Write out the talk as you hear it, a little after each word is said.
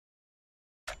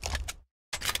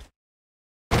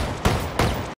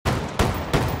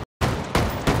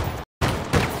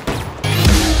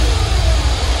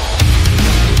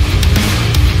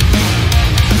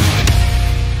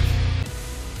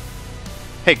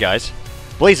Hey guys,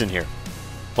 Blazin here.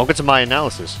 Welcome to my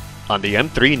analysis on the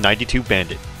M392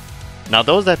 Bandit. Now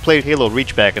those that played Halo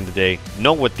Reach back in the day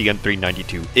know what the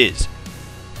M392 is.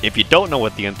 If you don't know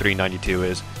what the M392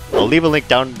 is, I'll leave a link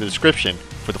down in the description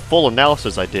for the full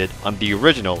analysis I did on the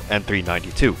original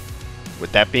M392.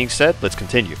 With that being said, let's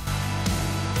continue.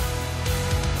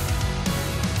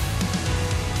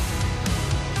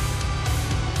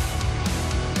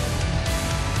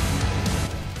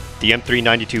 The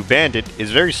M392 Bandit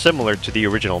is very similar to the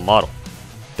original model.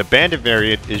 The Bandit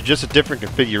variant is just a different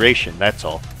configuration, that's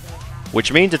all,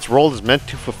 which means its role is meant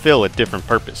to fulfill a different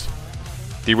purpose.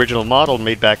 The original model,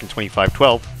 made back in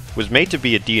 2512, was made to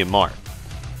be a DMR.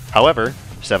 However,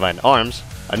 Sevine Arms,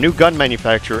 a new gun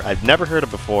manufacturer I've never heard of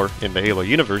before in the Halo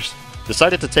universe,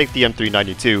 decided to take the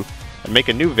M392 and make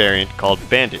a new variant called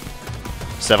Bandit.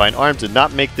 Sevine Arms did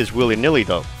not make this willy-nilly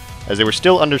though, as they were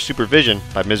still under supervision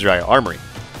by Mizrahi Armory,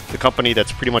 the company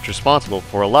that's pretty much responsible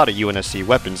for a lot of UNSC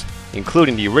weapons,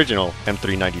 including the original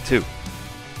M392.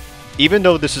 Even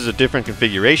though this is a different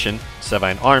configuration,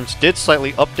 Sevine Arms did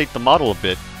slightly update the model a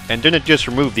bit and didn't just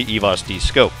remove the EVOS-D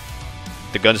scope.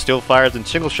 The gun still fires in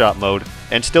single-shot mode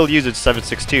and still uses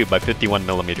 7.62 by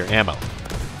 51mm ammo.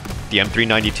 The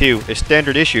M392 is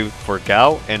standard issue for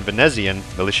Gao and Venezian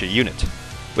militia units,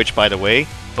 which by the way,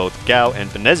 both Gao and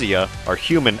Venezia are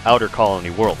human outer colony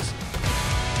worlds.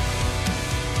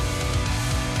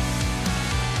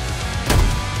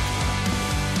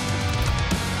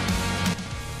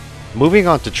 Moving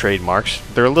on to trademarks,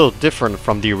 they're a little different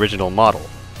from the original model,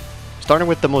 starting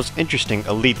with the most interesting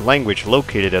elite language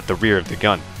located at the rear of the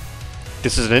gun.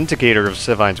 This is an indicator of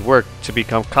Sevine's work to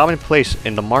become commonplace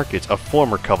in the markets of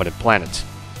former Covenant planets.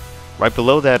 Right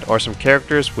below that are some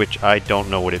characters which I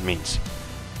don't know what it means.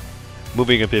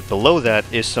 Moving a bit below that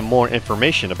is some more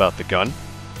information about the gun.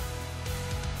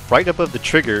 Right above the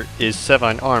trigger is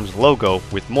Sevine Arms' logo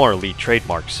with more elite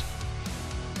trademarks.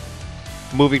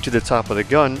 Moving to the top of the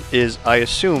gun is, I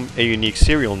assume, a unique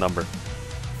serial number.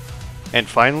 And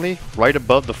finally, right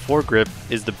above the foregrip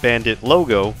is the Bandit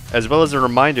logo, as well as a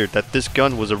reminder that this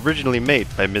gun was originally made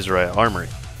by Mizrahi Armory.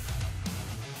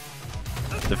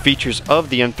 The features of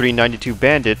the M392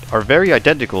 Bandit are very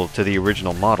identical to the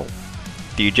original model.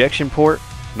 The ejection port,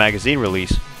 magazine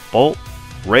release, bolt,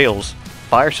 rails,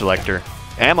 fire selector,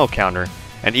 ammo counter,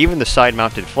 and even the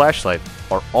side-mounted flashlight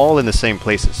are all in the same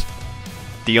places.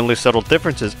 The only subtle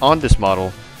differences on this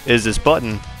model is this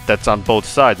button that's on both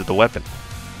sides of the weapon.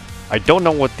 I don't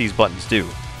know what these buttons do.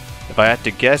 If I had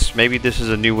to guess, maybe this is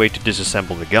a new way to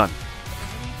disassemble the gun.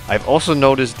 I've also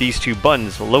noticed these two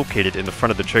buttons located in the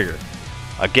front of the trigger.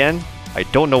 Again, I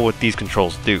don't know what these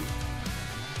controls do.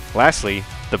 Lastly,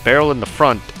 the barrel in the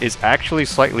front is actually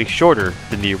slightly shorter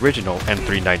than the original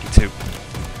M392.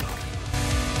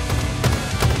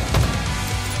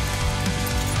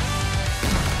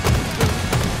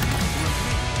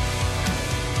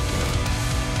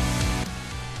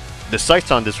 The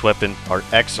sights on this weapon are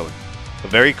excellent. A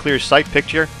very clear sight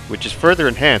picture, which is further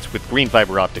enhanced with green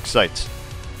fiber optic sights.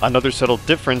 Another subtle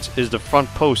difference is the front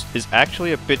post is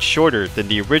actually a bit shorter than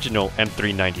the original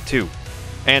M392,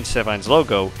 and Sevine's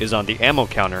logo is on the ammo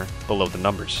counter below the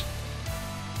numbers.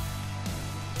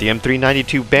 The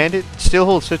M392 Bandit still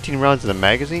holds 15 rounds in the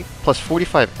magazine, plus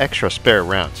 45 extra spare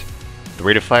rounds. The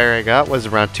rate of fire I got was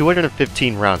around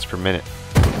 215 rounds per minute.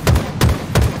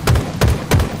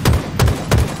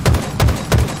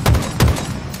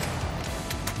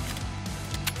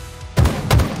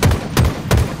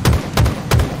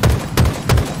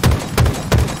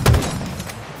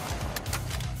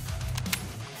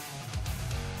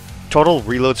 Total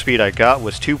reload speed I got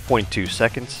was 2.2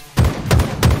 seconds.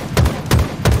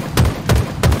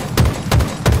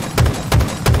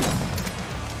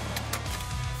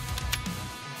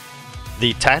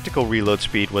 The tactical reload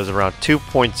speed was around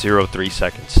 2.03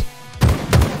 seconds.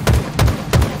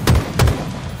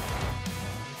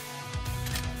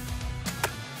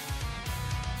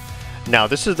 Now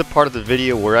this is the part of the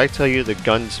video where I tell you the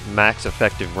gun's max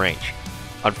effective range.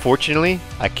 Unfortunately,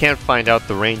 I can't find out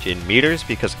the range in meters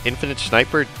because Infinite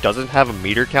Sniper doesn't have a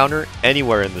meter counter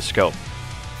anywhere in the scope.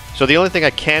 So the only thing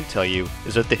I can tell you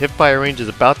is that the hipfire range is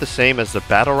about the same as the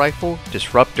Battle Rifle,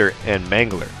 Disruptor, and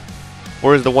Mangler,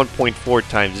 whereas the 1.4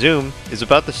 times zoom is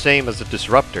about the same as the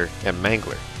Disruptor and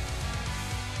Mangler.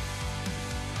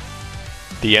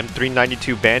 The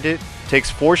M392 Bandit takes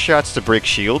 4 shots to break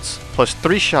shields, plus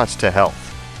 3 shots to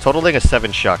health, totaling a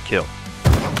 7-shot kill.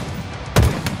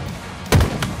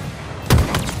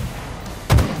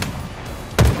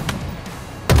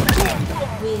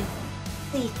 With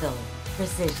lethal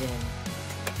precision.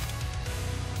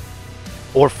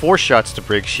 Or 4 shots to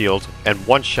break shield and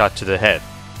 1 shot to the head,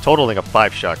 totaling a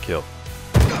 5-shot kill.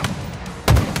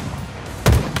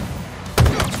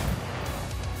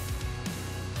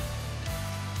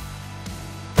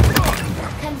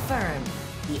 Confirmed.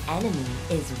 The enemy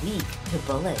is weak to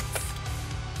bullets.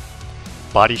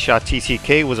 Body shot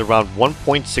TTK was around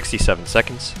 1.67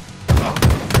 seconds.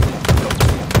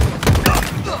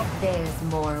 There's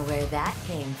more where that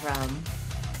came from.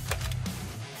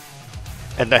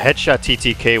 And the headshot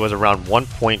TTK was around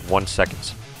 1.1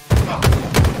 seconds.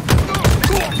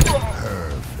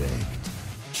 Perfect.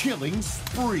 Killing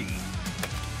spree.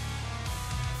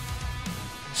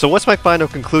 So what's my final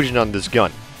conclusion on this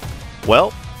gun?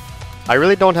 Well, I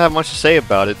really don't have much to say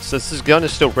about it since this gun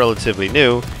is still relatively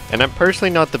new, and I'm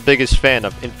personally not the biggest fan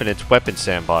of Infinite's weapon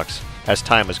sandbox as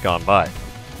time has gone by.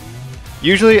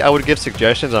 Usually I would give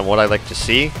suggestions on what I'd like to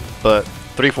see, but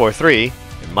 343,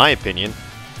 in my opinion,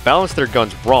 balanced their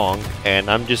guns wrong, and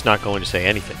I'm just not going to say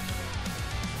anything.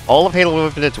 All of Halo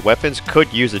Infinite's weapons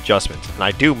could use adjustments, and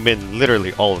I do mean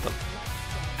literally all of them.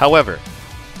 However,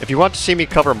 if you want to see me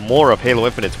cover more of Halo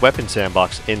Infinite's weapon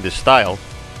sandbox in this style,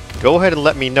 go ahead and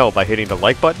let me know by hitting the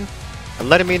like button and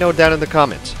letting me know down in the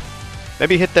comments.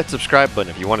 Maybe hit that subscribe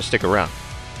button if you want to stick around.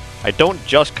 I don't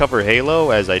just cover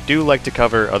Halo, as I do like to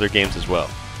cover other games as well.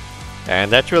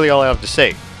 And that's really all I have to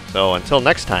say, so until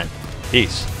next time,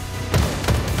 peace.